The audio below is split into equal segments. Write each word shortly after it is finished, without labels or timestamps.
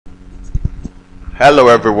Hello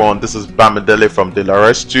everyone, this is Bamidele from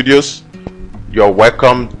Delaware Studios. You're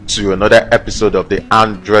welcome to another episode of the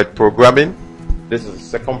Android programming. This is the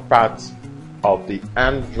second part of the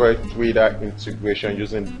Android Twitter integration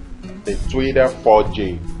using the Twitter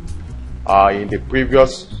 4G. In the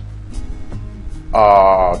previous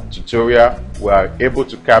tutorial, we are able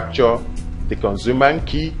to capture the consumer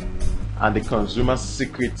key and the consumer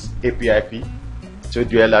secret API key.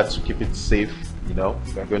 Told you earlier to keep it safe.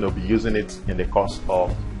 We're going to be using it in the course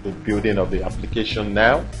of the building of the application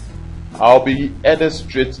now. I'll be headed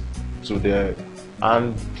straight to the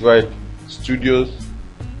Android Studios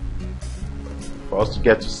for us to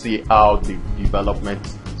get to see how the development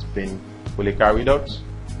is being fully carried out.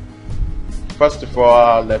 First of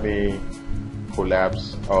all, let me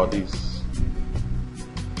collapse all these.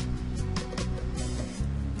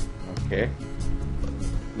 Okay.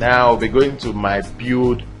 Now I'll be going to my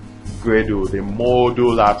build Gradle, the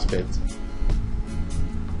module aspect.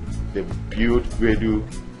 The build Gradle.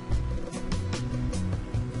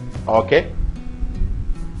 Okay.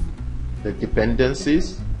 The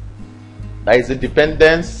dependencies. There is a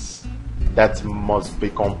dependence that must be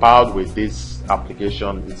compiled with this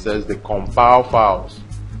application. It says the compile files,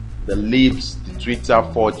 the libs, the Twitter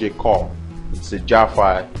 4J core. It's a jar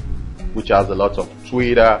file which has a lot of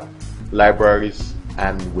Twitter libraries,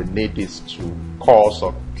 and we need this to call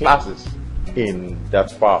some classes in that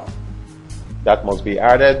file that must be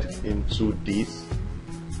added into this.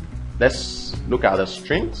 Let's look at the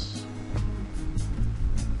strings.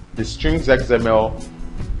 The strings XML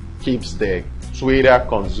keeps the Twitter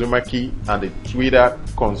consumer key and the Twitter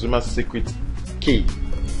consumer secret key,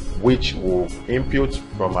 which will input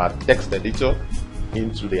from our text editor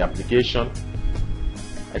into the application.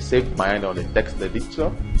 I saved mine on the text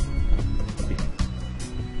editor.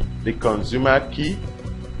 The consumer key,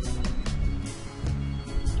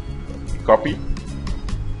 copy,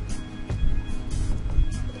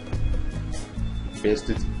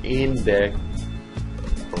 paste it in there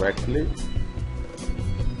correctly.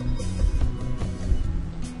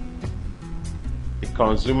 The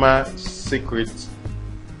consumer secret,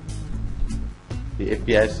 the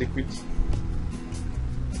API secret,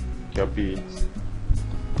 copy it,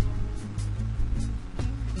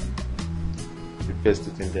 paste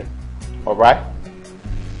it in there. Alright,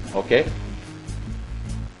 okay.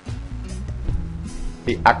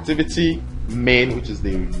 The activity main, which is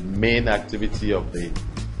the main activity of the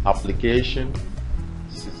application,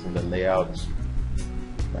 this is in the layout.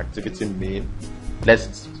 Activity main.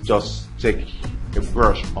 Let's just take a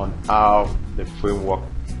brush on how the framework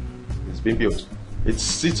is being built. It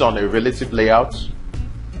sits on a relative layout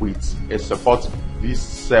with a support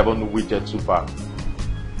v7 widget toolbar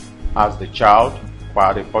as the child,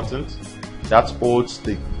 quite important. That holds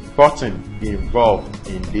the button involved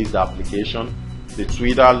in this application, the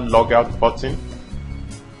Twitter logout button,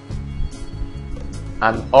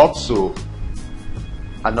 and also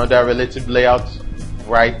another relative layout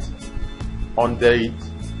right under it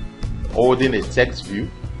holding a text view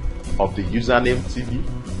of the username TV.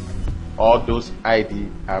 All those ID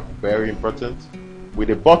are very important. With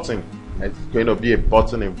a button, there's going to be a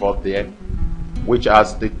button involved there which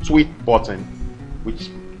has the tweet button, which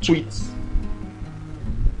tweets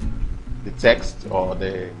the text or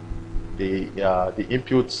the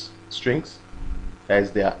input strings. There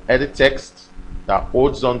is the edit text that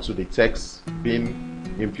holds on to the text being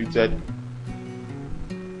imputed.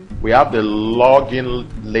 We have the login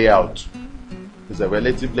layout. It's a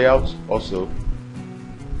relative layout also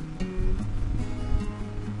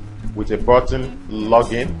with a button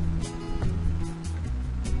login.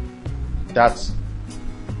 That's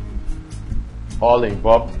all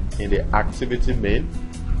involved in the activity main.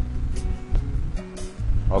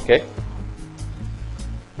 Okay.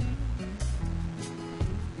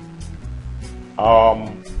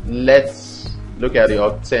 Let's look at the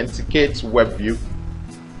authenticate web view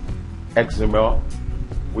XML,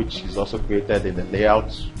 which is also created in the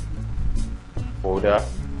layout folder.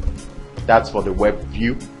 That's for the web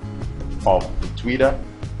view of the Twitter.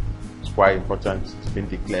 It's quite important. It's been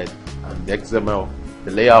declared, and the XML,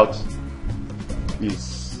 the layout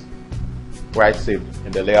is quite safe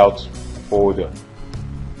in the layout folder.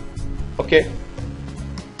 Okay,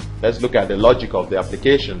 let's look at the logic of the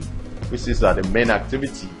application, which is the main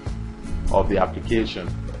activity of the application.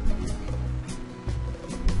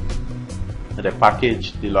 The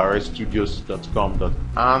package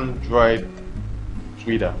delawarestudios.com.android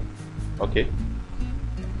Twitter. Okay,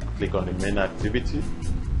 click on the main activity.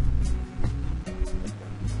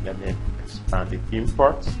 Let me expand the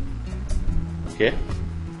import. Okay,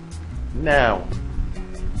 now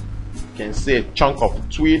you can see a chunk of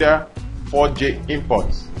Twitter 4J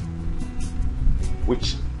imports,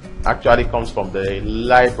 which actually comes from the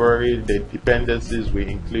library, the dependencies we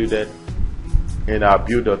included in our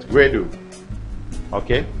build.gradle.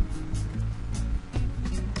 Okay,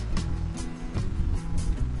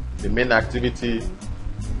 the main activity,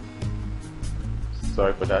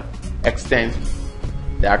 sorry for that, extend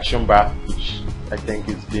the action bar, which I think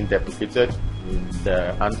is being deprecated in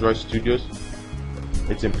the Android studios.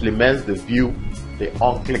 It implements the view, the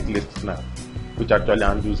on-click list now, which actually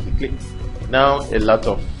handles the click. Now a lot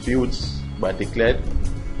of fields were declared: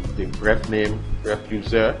 the ref name, ref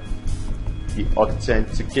user, the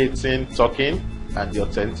authenticating token and the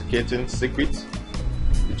authenticating secret,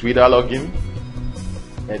 the Twitter login,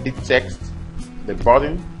 edit text, the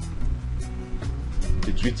button,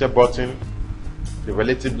 the Twitter button, the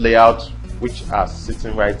relative layout, which are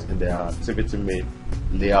sitting right in the activity main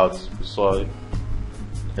layout. We saw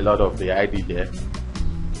a lot of the ID there.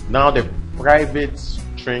 Now the private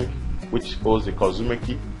string, which holds the consumer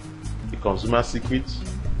key, the consumer secret.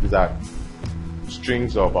 These are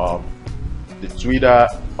strings of the Twitter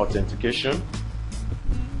authentication.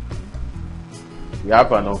 We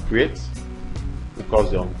have an onCreate,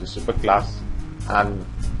 because on the superclass, and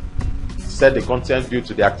set the content view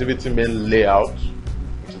to the activity main layout,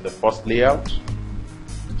 which is the first layout.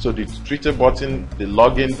 So the Twitter button, the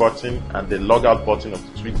login button, and the logout button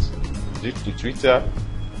of the Twitter,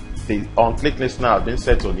 the on-click listener has been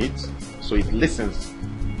set on it, so it listens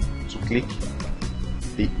to click.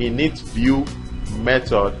 The init view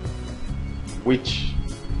method, which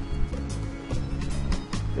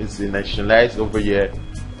is initialized over here,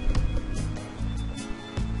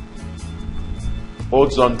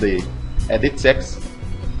 holds on the edit text,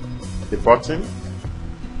 the button,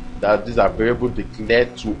 that these are variables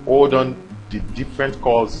declared to hold on the different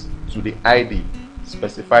calls to the ID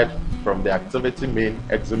specified from the activity main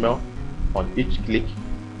XML on each click.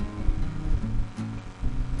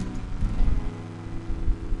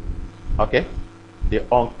 Okay, the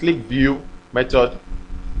on-click view method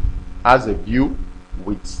has a view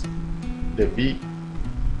with the V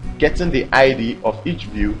getting the ID of each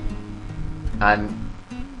view and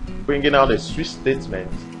bringing out a switch statement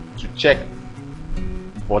to check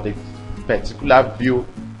for the particular view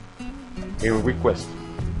in request.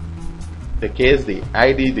 The case, the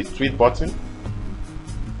ID, the tweet button,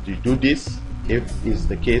 you do this if is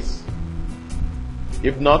the case.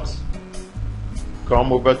 If not,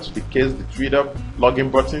 come over to the case, the Twitter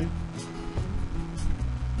login button.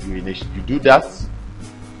 You do that.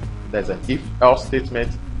 There's an if else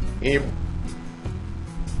statement in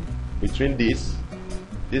between this.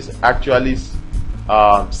 This actually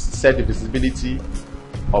set the visibility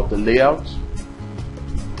of the layout,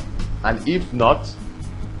 and if not,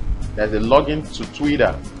 there's a login to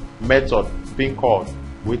Twitter method being called,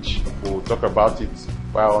 which we'll talk about it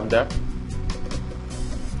while on there.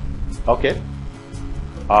 Okay,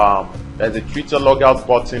 there's a Twitter logout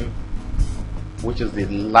button, which is the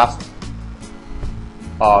last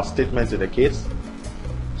statement in the case,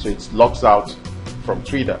 so it logs out from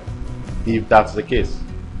Twitter if that's the case.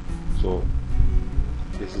 So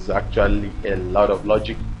this is actually a lot of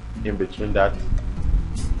logic in between that.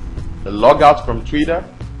 The logout from Twitter,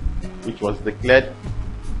 which was declared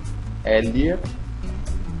earlier,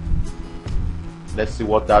 let's see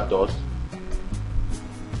what that does.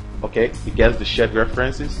 Okay, it gets the shared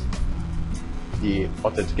references, the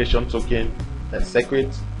authentication token, the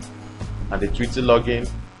secret, and the Twitter login,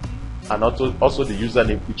 and also the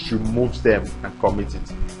username, which removes them and commits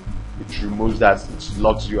it. It removes that, it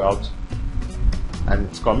logs you out, and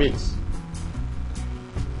it commits.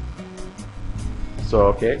 So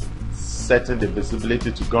okay, setting the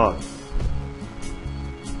visibility to gone.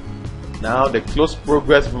 Now the close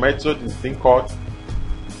progress method is being called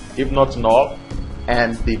if not null,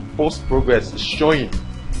 and the post progress is showing,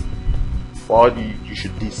 or you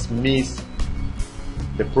should dismiss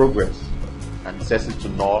the progress and set it to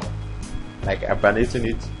null, like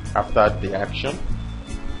abandoning it after the action.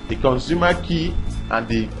 The consumer key and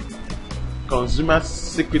the consumer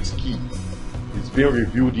secret key is being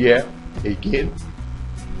reviewed here again.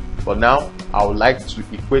 For now, I would like to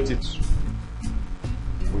equate it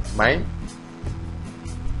with mine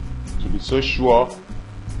to be so sure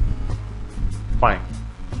fine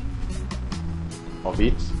of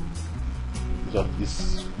it. Of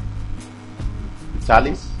this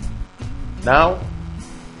italics. Now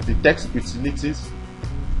the text utilities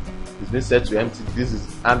is being set to empty. This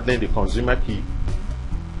is handling the consumer key,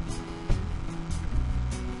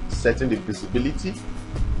 setting the visibility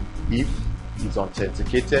if it's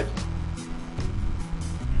authenticated,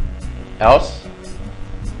 else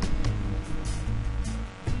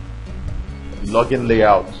login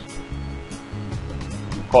layout.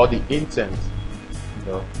 You call the intent,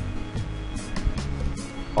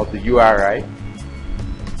 of the URI.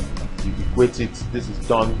 You equate it. This is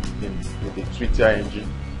done in the Twitter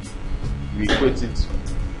engine. You equate it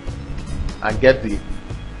and get the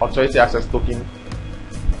authority access token.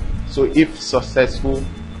 So if successful,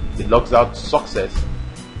 it logs out success.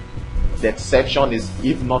 The exception is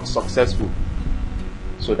if not successful.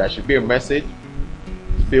 So there should be a message,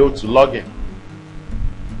 failed to log in.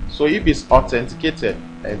 So if it's authenticated,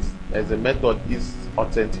 as the method is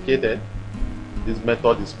authenticated, this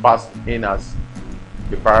method is passed in as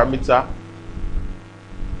the parameter.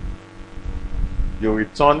 You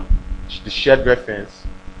return the shared reference,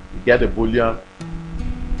 you get a boolean,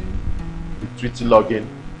 the Twitter login,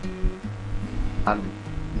 and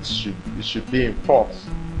it should be in false.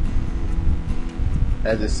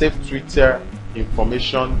 There's a save Twitter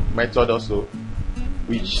information method also,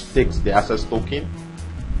 which takes the access token,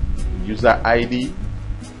 user ID,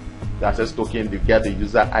 the access token, you get the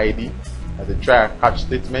user ID as a try and catch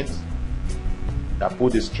statement that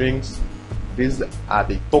put the strings. These are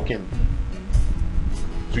the token,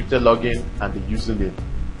 Twitter login and the username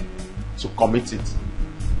to commit it.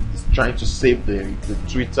 It's trying to save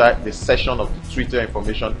the session of the Twitter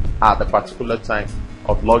information at the particular time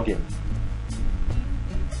of login.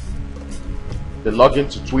 The login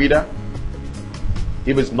to Twitter,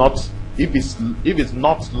 if it's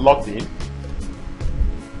not logged in,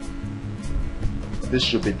 this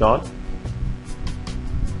should be done.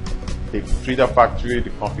 The Twitter factory, the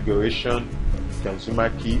configuration, consumer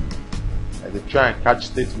key, and the try and catch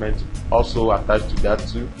statement also attached to that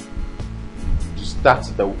too. To start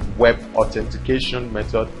the web authentication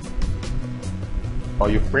method, or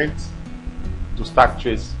you print to stack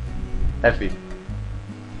trace FA.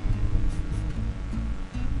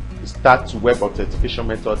 The start to web authentication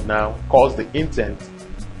method now calls the intent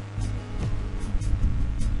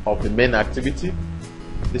of the main activity.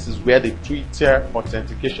 This is where the Twitter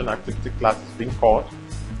authentication activity class is being called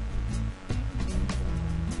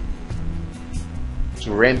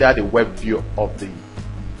to render the web view of the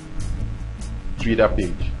Twitter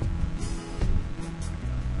page.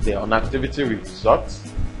 The onActivity results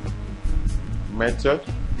method,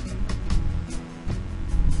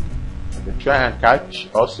 and the try and catch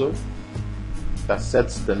also that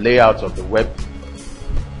sets the layout of the web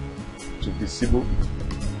to visible.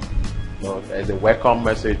 There's a welcome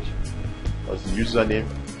message, there's the username,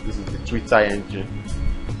 this is the Twitter engine,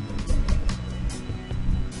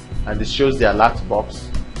 and it shows the alert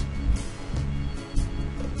box.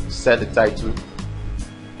 Set the title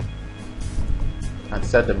and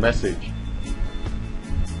set the message.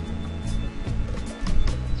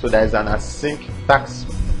 So there is an async task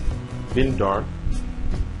being done,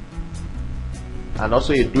 and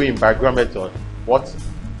also a do in background method. What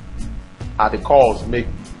are the calls make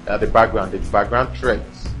the background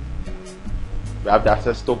threads? We have the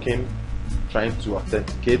access token trying to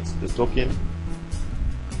authenticate the token,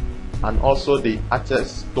 and also the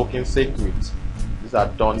access token secret. These are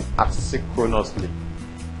done asynchronously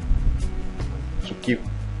to keep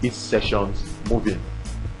each sessions moving.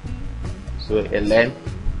 So a length,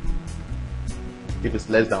 if it's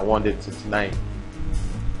less than 139,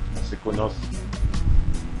 asynchronous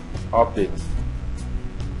update.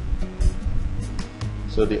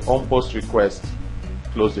 So the on post request,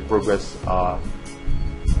 close the progress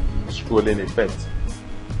scrolling effect.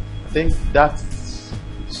 I think that's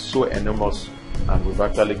so enormous, and we've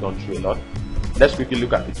actually gone through a lot. Let's quickly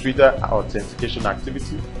look at the Twitter authentication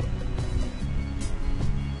activity.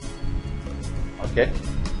 Okay,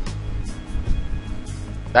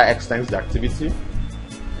 that extends the activity.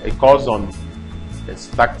 It calls on a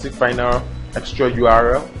static final extra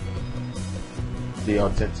URL, the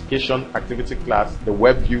authentication activity class, the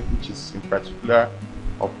web view, which is in particular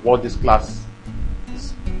of what this class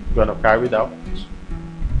is going to carry out.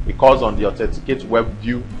 It calls on the authenticate web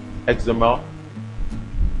view XML,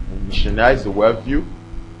 initialize the web view,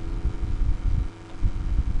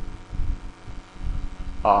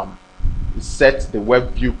 it sets the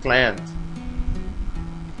web view client,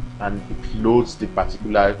 and it loads the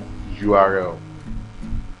particular URL.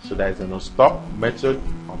 So there is an unstop method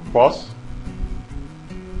on pause,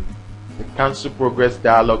 the cancel progress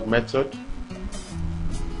dialog method,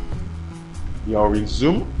 your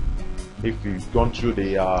resume. If you've gone through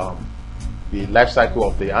the life cycle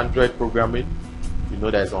of the Android programming, you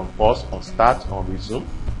know there's on pause, on start, on resume.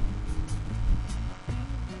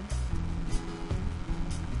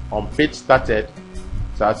 On page started,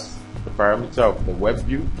 that's the parameter of the web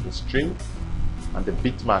view, the string, and the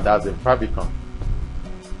bitmap, that's the favicon.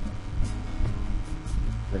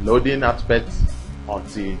 the loading aspect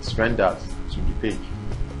until it renders to the page.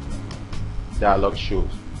 Dialog shows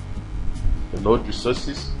the load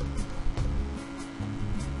resources,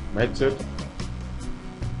 method,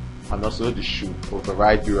 and also the should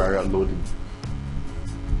override URL loading.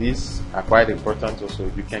 These are quite important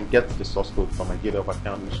also. You can get the source code from my GitHub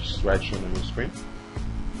account, which is right shown on your screen.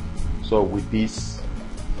 So with these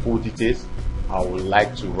full details, I would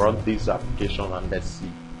like to run this application and let's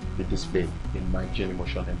see the display in my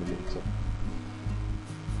Genymotion emulator.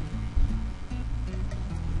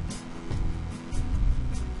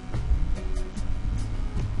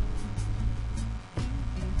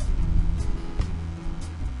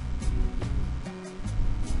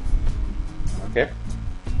 Okay,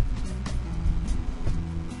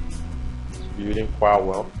 it's building quite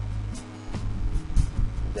well.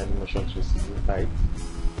 Genymotion 365.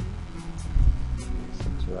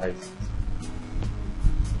 Centralize it.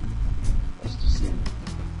 Just to see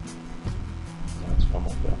the outcome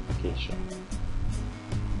of the application.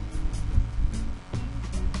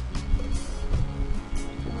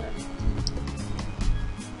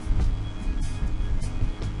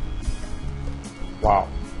 Wow!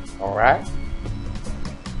 All right.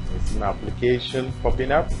 An application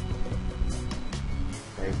popping up.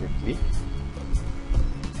 There's a click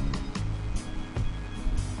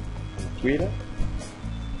on Twitter.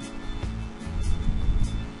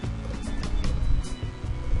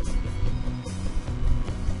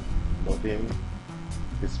 Loading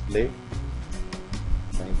display.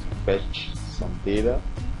 Trying to fetch some data.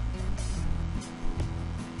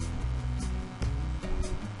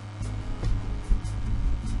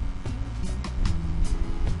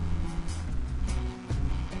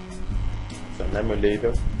 An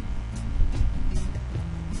emulator.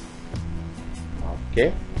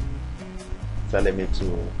 Okay, telling me to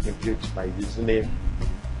input my username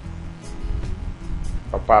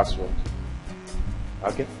or password.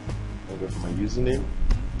 Okay, I'll go to my username,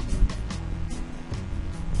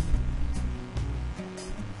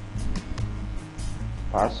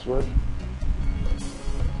 password,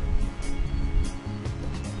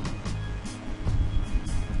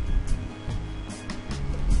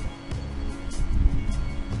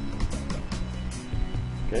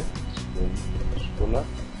 okay, scroll up,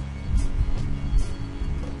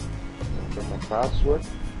 enter my password,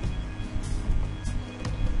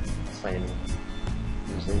 sign in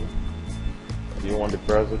using. Do you want the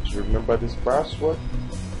browser to remember this password?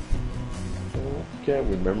 Okay,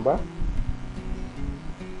 remember.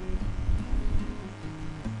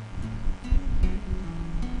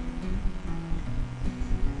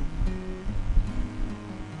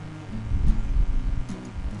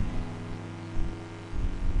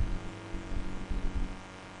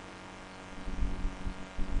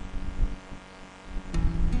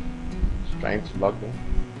 Trying to log in.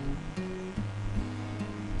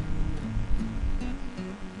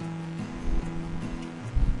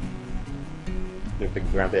 With the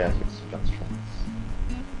granted access to constraints.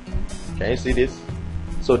 Can you see this?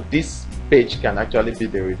 So this page can actually be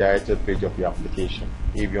the redirected page of your application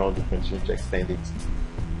if you want to continue to extend it.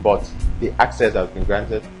 But the access has been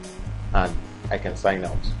granted and I can sign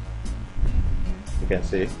out. You can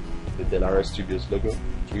see the Delaware Studios logo,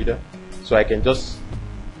 Twitter. So I can just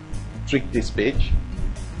tweak this page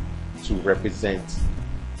to represent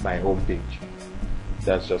my home page.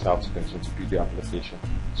 That's just how to continue to build your application.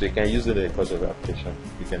 So you can use it in the course of your application.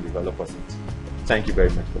 You can develop on it. Thank you very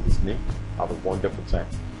much for listening. Have a wonderful time.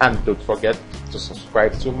 And don't forget to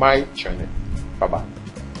subscribe to my channel. Bye bye.